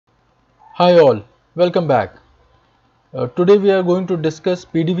Hi all, welcome back. Today we are going to discuss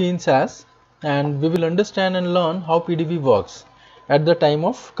PDV in SAS and we will understand and learn how PDV works at the time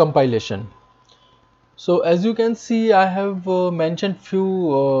of compilation. So as you can see, I have mentioned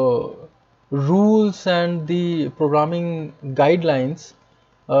few rules and the programming guidelines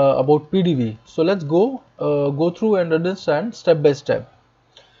about PDV. So let's go through and understand step by step.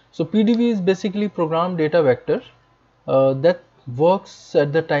 So PDV is basically program data vector that works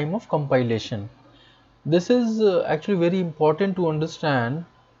at the time of compilation. This is actually very important to understand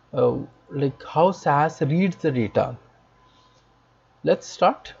uh, like how SAS reads the data. Let's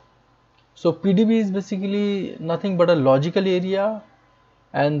start. So PDV is basically nothing but a logical area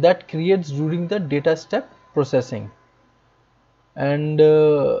and that creates during the data step processing. And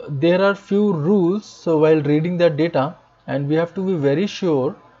there are few rules so while reading the data, and we have to be very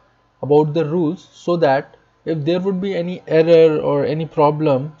sure about the rules so that if there would be any error or any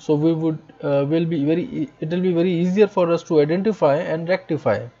problem, so we would it will be very easier for us to identify and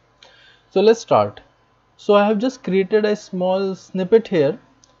rectify. So let's start. So I have just created a small snippet here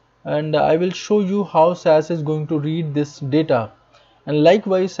and I will show you how SAS is going to read this data, and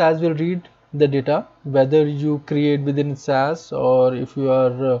likewise SAS will read the data whether you create within SAS or if you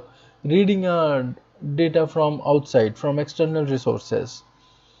are reading data from outside, from external resources.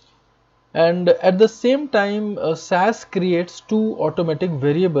 And at the same time SAS creates two automatic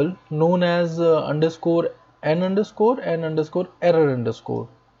variable known as underscore n underscore and underscore error underscore,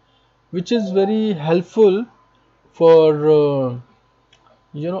 which is very helpful for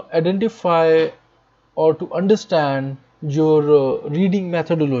identify or to understand your reading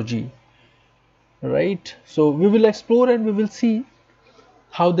methodology, right? So we will explore and we will see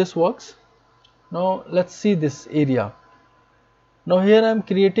how this works. Now let's see this area. Now here I am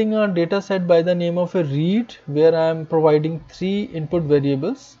creating a data set by the name of a read, where I am providing three input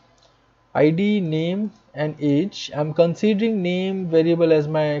variables: ID, name and age. I am considering name variable as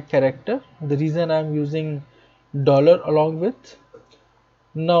my character. The reason I am using dollar along with.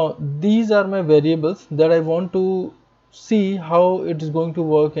 Now these are my variables that I want to see how it is going to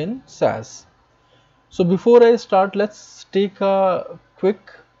work in SAS. So before I start, let's take a quick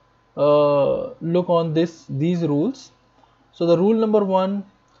look on these rules. So the rule number one,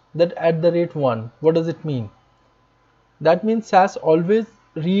 that at the rate 1, what does it mean? That means SAS always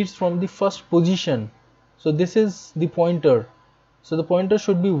reads from the first position. So this is the pointer. So the pointer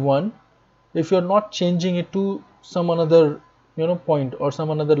should be 1 if you are not changing it to some another point or some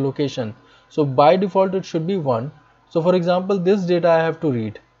another location. So by default it should be 1. So for example, this data I have to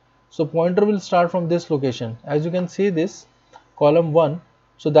read. So pointer will start from this location. As you can see, this column 1.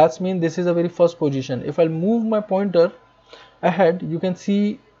 So that's mean this is a very first position. If I'll move my pointer ahead, you can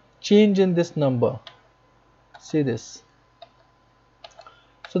see change in this number. See this.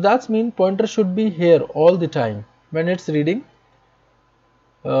 So that's mean pointer should be here all the time when it's reading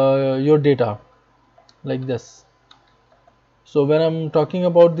your data like this. So when I'm talking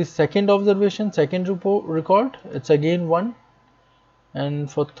about the second observation, second record, it's again 1,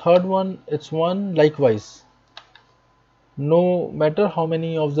 and for third one it's 1 likewise, no matter how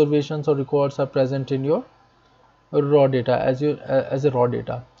many observations or records are present in your raw data as a raw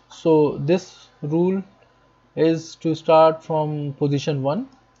data. So this rule is to start from position 1.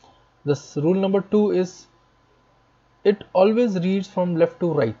 This rule number 2 is it always reads from left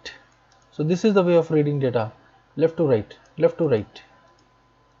to right. So this is the way of reading data, left to right, left to right,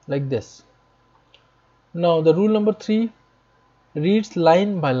 like this. Now the rule number 3 reads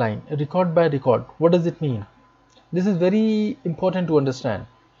line by line, record by record. What does it mean? This is very important to understand.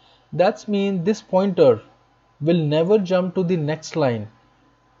 That means this pointer will never jump to the next line,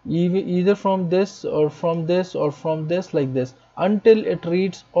 either from this or from this or from this, like this, until it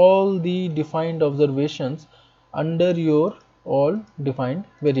reads all the defined observations under your all defined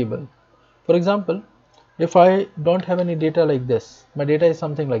variable. For example, if I don't have any data like this, my data is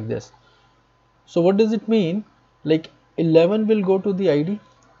something like this. So what does it mean? Like 11 will go to the ID.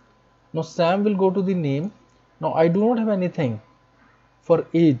 Now Sam will go to the name. Now I do not have anything for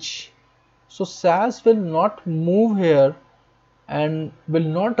age. So SAS will not move here and will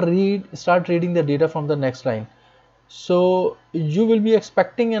not start reading the data from the next line. So you will be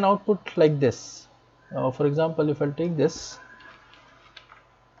expecting an output like this. For example, if I'll take this,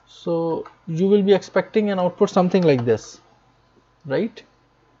 so you will be expecting an output something like this, right?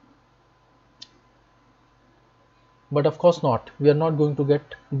 But of course not, we are not going to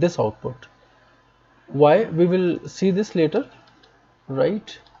get this output. Why? We will see this later,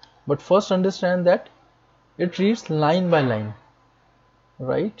 right? But first understand that it reads line by line,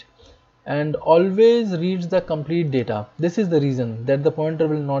 right? And always reads the complete data. This is the reason that the pointer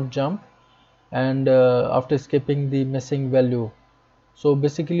will not jump and after skipping the missing value. So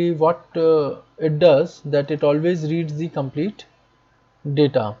basically what it does, that it always reads the complete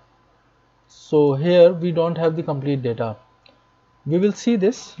data. So here we don't have the complete data. We will see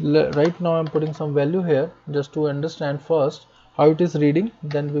this. Right now I'm putting some value here just to understand first how it is reading,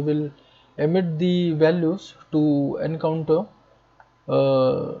 then we will emit the values to encounter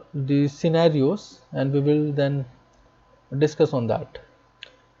the scenarios, and we will then discuss on that.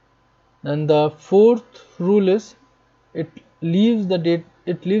 And the fourth rule is it leaves the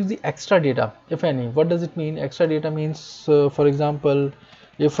extra data, if any. What does it mean? Extra data means, for example,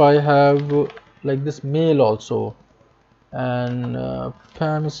 if I have like this male also, and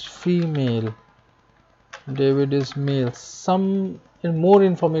Pam is female, David is male, some more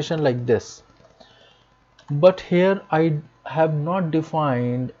information like this, but here I have not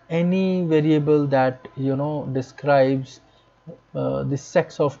defined any variable that describes the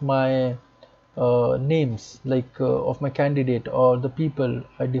sex of my names, like of my candidate or the people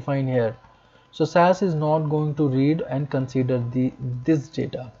I define here. So SAS is not going to read and consider this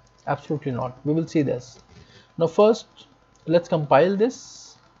data, absolutely not. We will see this. Now first let's compile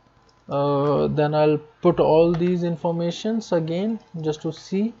this, then I'll put all these informations again just to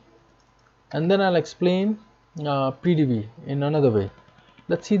see, and then I'll explain PDV in another way.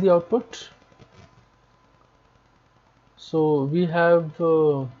 Let's see the output. So we have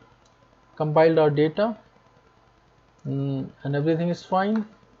compiled our data, and everything is fine.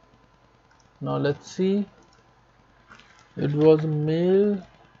 Now let's see, it was male,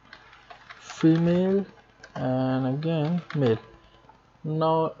 female, and again male.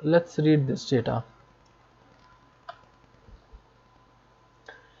 Now let's read this data.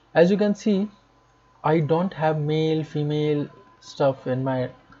 As you can see, I don't have male, female stuff in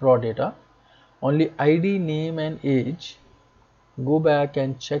my raw data, only ID, name and age. Go back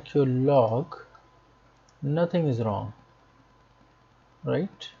and check your log, nothing is wrong,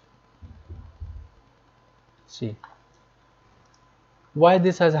 right? See why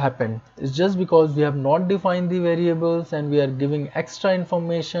this has happened. It's just because we have not defined the variables and we are giving extra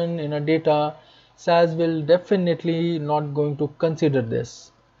information in a data. SAS will definitely not going to consider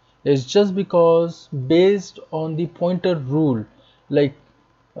this. It's just because based on the pointer rule, like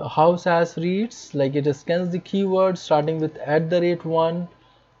how SAS reads, like it scans the keyword starting with @1,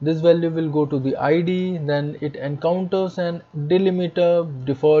 this value will go to the ID, then it encounters an delimiter.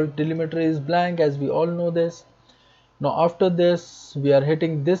 Default delimiter is blank, as we all know this. Now after this we are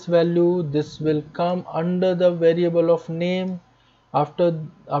hitting this value, this will come under the variable of name.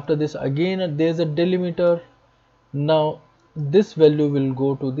 After this again there is a delimiter. Now this value will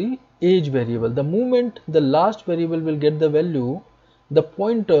go to the age variable. The moment the last variable will get the value, the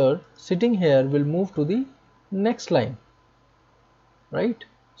pointer sitting here will move to the next line, right?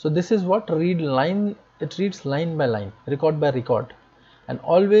 So this is what read line, it reads line by line, record by record, and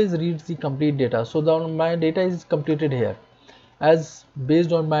always reads the complete data. So my data is completed here, as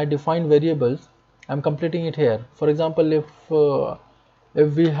based on my defined variables I'm completing it here. For example,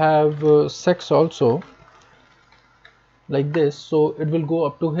 if we have sex also like this, so it will go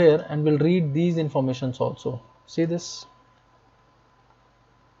up to here and will read these informations also. See this?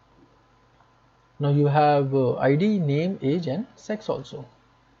 Now you have ID, name, age and sex also,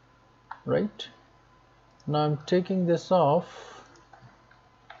 right? Now I'm taking this off.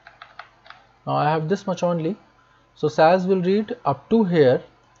 Now I have this much only, so SAS will read up to here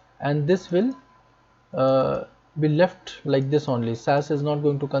and this will be left like this only. SAS is not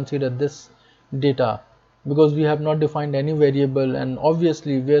going to consider this data because we have not defined any variable, and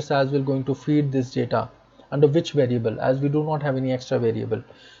obviously where SAS will going to feed this data, under which variable, as we do not have any extra variable.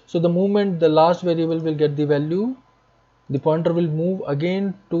 So the moment the last variable will get the value, the pointer will move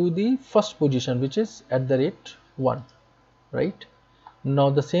again to the first position, which is @1, right? Now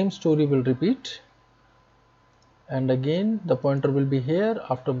the same story will repeat, and again the pointer will be here.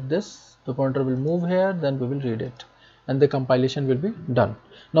 After this the pointer will move here, then we will read it and the compilation will be done.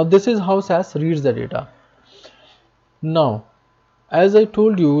 Now this is how SAS reads the data. Now as I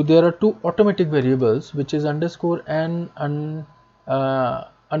told you, there are two automatic variables, which is underscore n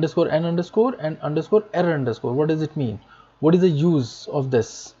underscore n underscore and underscore error underscore. What does it mean? What is the use of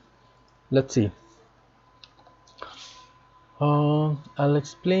this? Let's see. I'll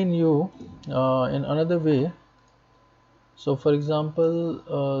explain you in another way. So for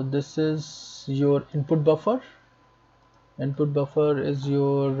example, this is your input buffer. Input buffer is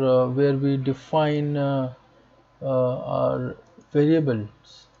your where we define our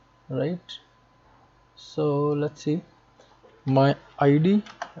variables, right? So let's see, my ID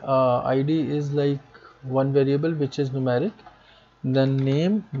is like one variable which is numeric, then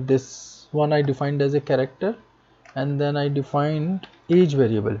name, this one I defined as a character, and then I defined age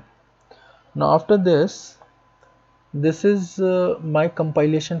variable. Now after this is my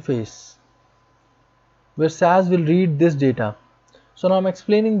compilation phase where SAS will read this data. So now I'm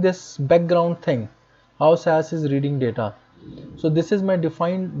explaining this background thing, how SAS is reading data. So this is my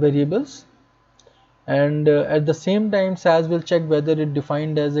defined variables, and at the same time SAS will check whether it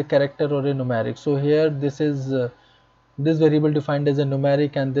defined as a character or a numeric. So here this is this variable defined as a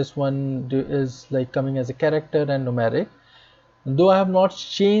numeric, and this one is like coming as a character and numeric. Though I have not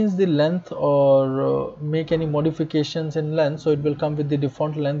changed the length or make any modifications in length, so it will come with the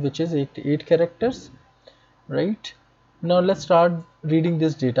default length, which is 8 characters, right? Now let's start reading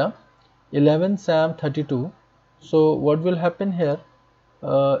this data. 11 Sam 32. So what will happen here?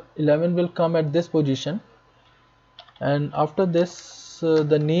 11 will come at this position, and after this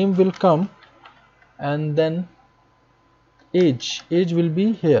the name will come, and then age will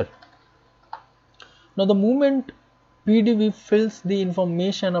be here. Now the moment PDV fills the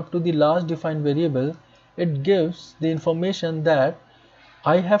information up to the last defined variable, it gives the information that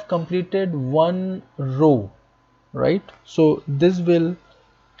I have completed one row, right? So this will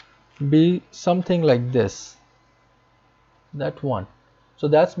be something like this, that one. So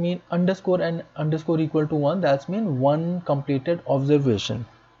that's mean underscore and underscore equal to 1, that's mean one completed observation.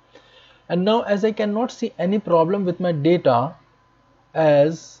 And now as I cannot see any problem with my data,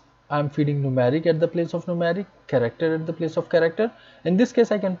 as I'm feeding numeric at the place of numeric, character at the place of character, in this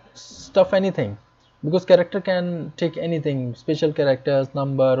case I can stuff anything, because character can take anything, special characters,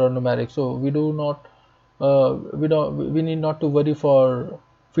 number or numeric. So we do not we need not to worry for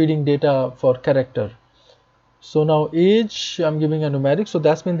feeding data for character. So now age I'm giving a numeric, so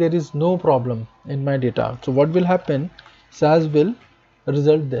that's mean there is no problem in my data. So what will happen? SAS will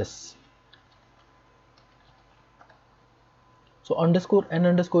result this. So underscore n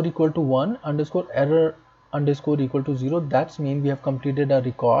underscore equal to 1, underscore error underscore equal to 0. That's mean we have completed a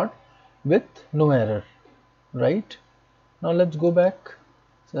record with no error, right? Now let's go back.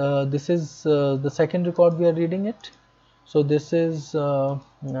 This is the second record we are reading it. So this is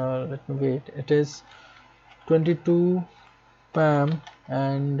let me wait. It is 22 Pam,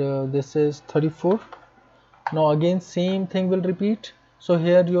 and this is 34. Now again same thing will repeat. So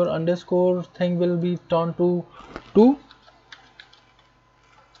here your underscore thing will be turned to 2,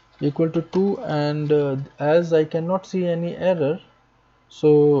 equal to 2, and as I cannot see any error,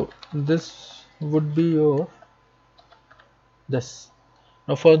 so this would be your this.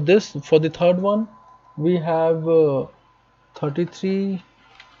 Now for this, for the third one, we have 33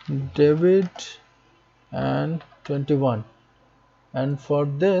 David and 21, and for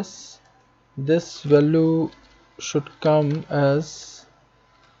this value should come as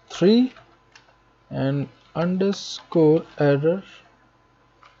 3 and underscore error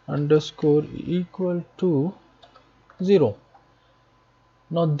underscore equal to 0.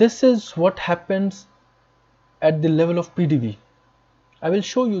 Now this is what happens at the level of PDV. I will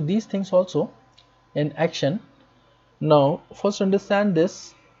show you these things also in action. Now first understand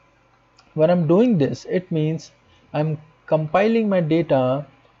this. When I'm doing this, it means I'm compiling my data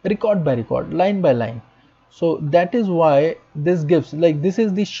record by record, line by line. So that is why this gives, like, this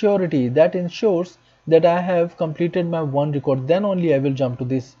is the surety that ensures that I have completed my one record, then only I will jump to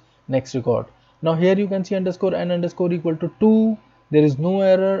this next record. Now here you can see underscore n underscore equal to 2, there is no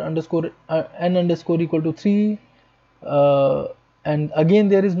error, underscore n underscore equal to 3, and again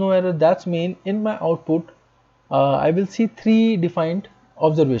there is no error. That's mean in my output I will see 3 defined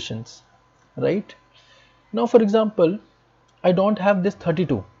observations, right? Now for example, I don't have this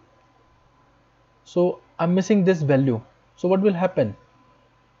 32, so I'm missing this value. So what will happen?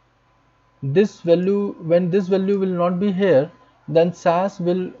 This value, when this value will not be here, then SAS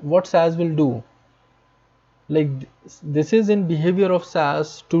will, what SAS will do, like this is in behavior of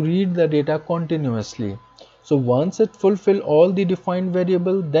SAS to read the data continuously. So once it fulfill all the defined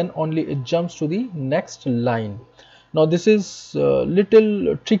variable, then only it jumps to the next line. Now this is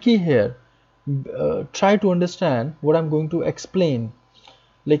little tricky here. Try to understand what I'm going to explain.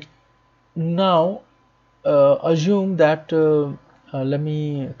 Like now assume that let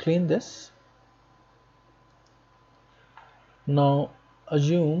me clean this. Now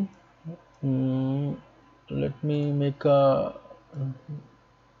assume let me make a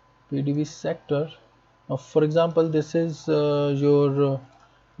PDV sector. Now for example, this is your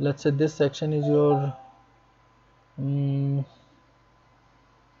let's say this section is your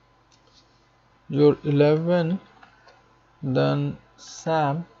 11, then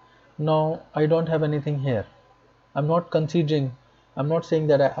Sam. Now I don't have anything here. I'm not considering, I'm not saying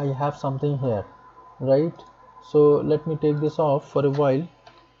that I have something here, right? So let me take this off for a while,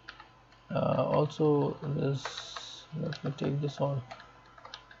 Also this, let me take this on.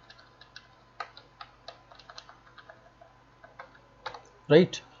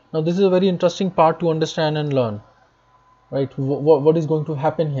 Right, now this is a very interesting part to understand and learn. Right, what is going to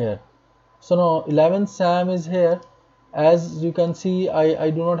happen here? So now 11 Sam is here. As you can see, I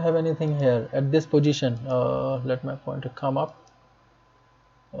do not have anything here at this position. Let my pointer come up.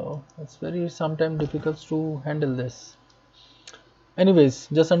 It's very sometimes difficult to handle this. Anyways,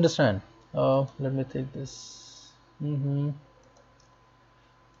 just understand. Let me take this.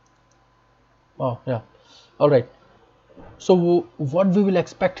 Oh yeah, all right. So what we will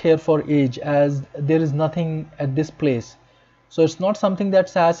expect here for age, as there is nothing at this place, so it's not something that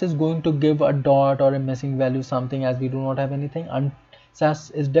SAS is going to give a dot or a missing value something, as we do not have anything, and SAS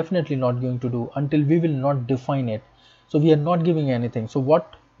is definitely not going to do until we will not define it. So we are not giving anything. So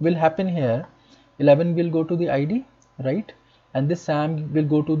what will happen here, 11 will go to the ID, right, and this Sam will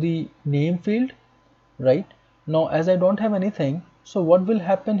go to the name field, right. Now as I don't have anything, so what will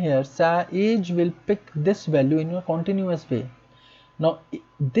happen here, age will pick this value in a continuous way. Now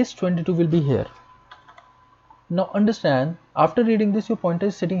this 22 will be here. Now understand, after reading this, your pointer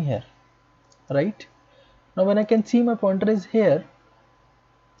is sitting here, right. Now when I can see my pointer is here,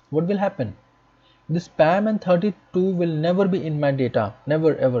 what will happen, this Pam and 32 will never be in my data,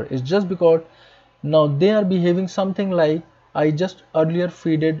 never ever. It's just because now they are behaving something like I just earlier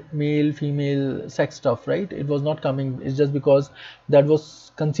feeded male female sex stuff, right. It was not coming. It's just because that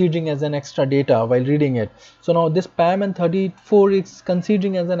was considering as an extra data while reading it. So now this Pam and 34 is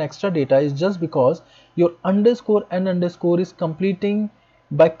considering as an extra data is just because your underscore and underscore is completing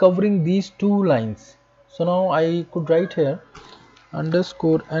by covering these two lines. So now I could write here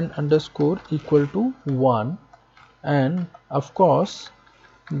underscore and underscore equal to 1, and of course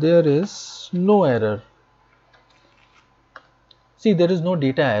there is no error. See, there is no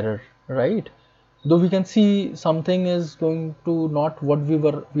data error, right? Though we can see something is going to not what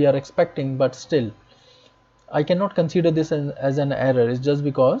we are expecting, but still I cannot consider this as an error. It's just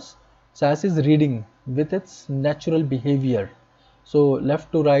because SAS is reading with its natural behavior. So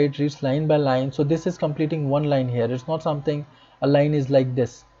left to right reads line by line. So this is completing one line here. It's not something a line is like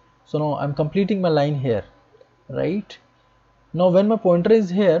this. So now I'm completing my line here, right? Now when my pointer is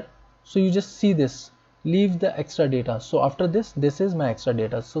here, so you just see this, leave the extra data. So after this is my extra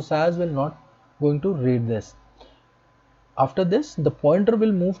data. So SAS will not going to read this. After this, the pointer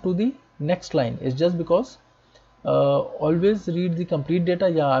will move to the next line. It's just because always read the complete data.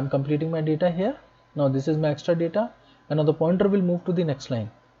 Yeah, I'm completing my data here. Now this is my extra data, and now the pointer will move to the next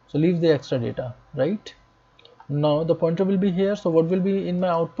line. So leave the extra data, right? Now the pointer will be here. So what will be in my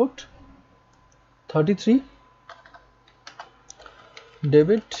output? 33,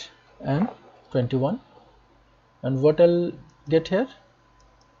 David, and 21. And what I'll get here,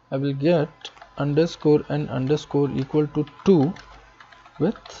 I will get underscore and underscore equal to 2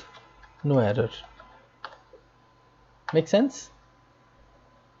 with no error. Make sense?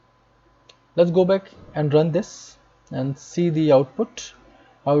 Let's go back and run this and see the output,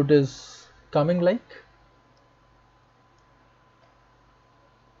 how it is coming like.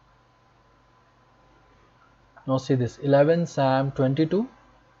 Now see this 11 Sam 22,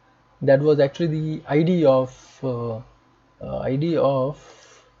 that was actually the ID of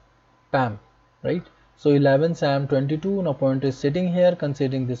Pam, right? So 11 Sam 22, now pointer is sitting here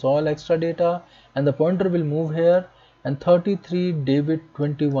considering this all extra data, and the pointer will move here, and 33 David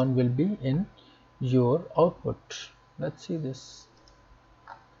 21 will be in your output. Let's see this.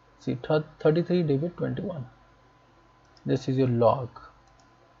 See 33 David 21. This is your log.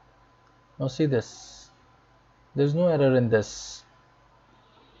 Now see this. There's no error in this.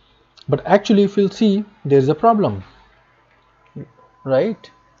 But actually, if you'll see, there's a problem,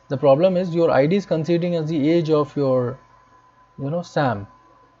 right? The problem is your ID is considering as the age of your, Sam,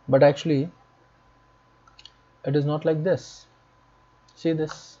 but actually it is not like this. See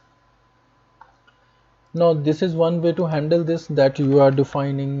this. Now this is one way to handle this, that you are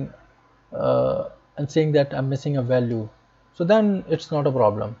defining and saying that I'm missing a value. So then it's not a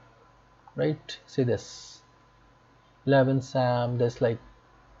problem, right? See this. 11 Sam, there's like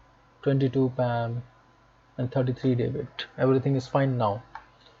 22 Pam and 33 David. Everything is fine now.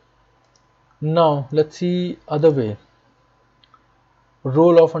 Now let's see other way.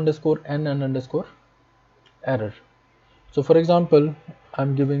 Roll of underscore n and underscore error. So for example,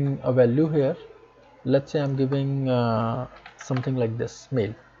 I'm giving a value here. Let's say I'm giving something like this,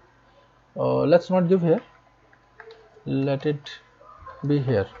 male. Let's not give here. Let it be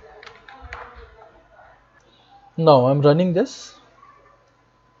here. Now I'm running this.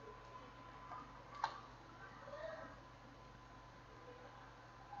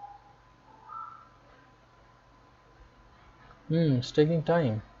 It's taking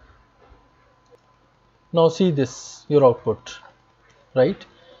time. Now see this, your output, right?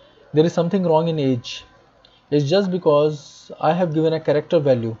 There is something wrong in age. It's just because I have given a character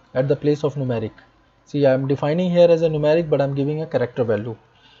value at the place of numeric. See, I am defining here as a numeric, but I am giving a character value.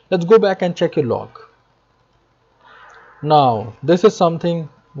 Let's go back and check your log. Now, this is something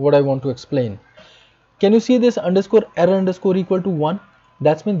what I want to explain. Can you see this underscore error underscore equal to 1?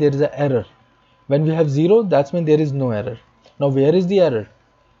 That means there is an error. When we have 0, that means there is no error. Now, where is the error?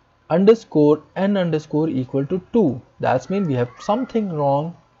 Underscore n underscore equal to 2. That means we have something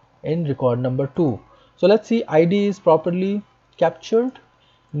wrong in record number 2. So let's see, ID is properly captured.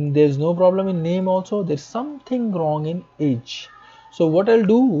 There is no problem in name also. There is something wrong in age. So what I'll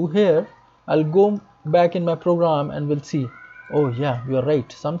do here, I'll go back in my program and we'll see, oh yeah, you are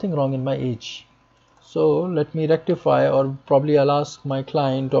right, something wrong in my age. So let me rectify, or probably I'll ask my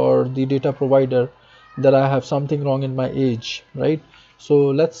client or the data provider that I have something wrong in my age, right? So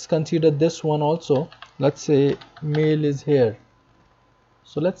let's consider this one also. Let's say male is here.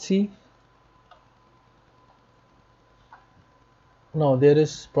 So let's see. Now there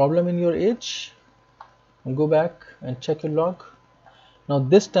is problem in your age. Go back and check your log. Now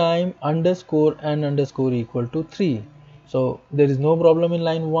this time underscore n underscore equal to 3. So there is no problem in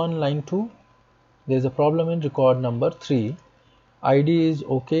line 1, line 2. There is a problem in record number 3. ID is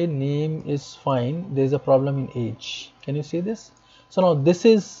okay, name is fine. There is a problem in age. Can you see this? So now this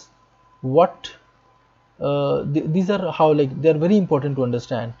is what these are how, like, they are very important to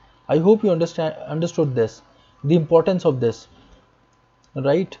understand. I hope you understood this, the importance of this,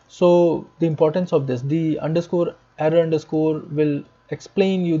 right? So the importance of this, the underscore error underscore will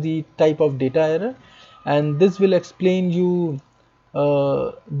explain you the type of data error, and this will explain you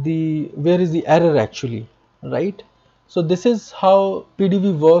the where is the error actually, right? So this is how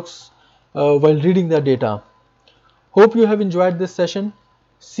PDV works while reading the data. Hope you have enjoyed this session.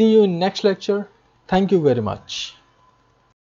 See you in next lecture. Thank you very much.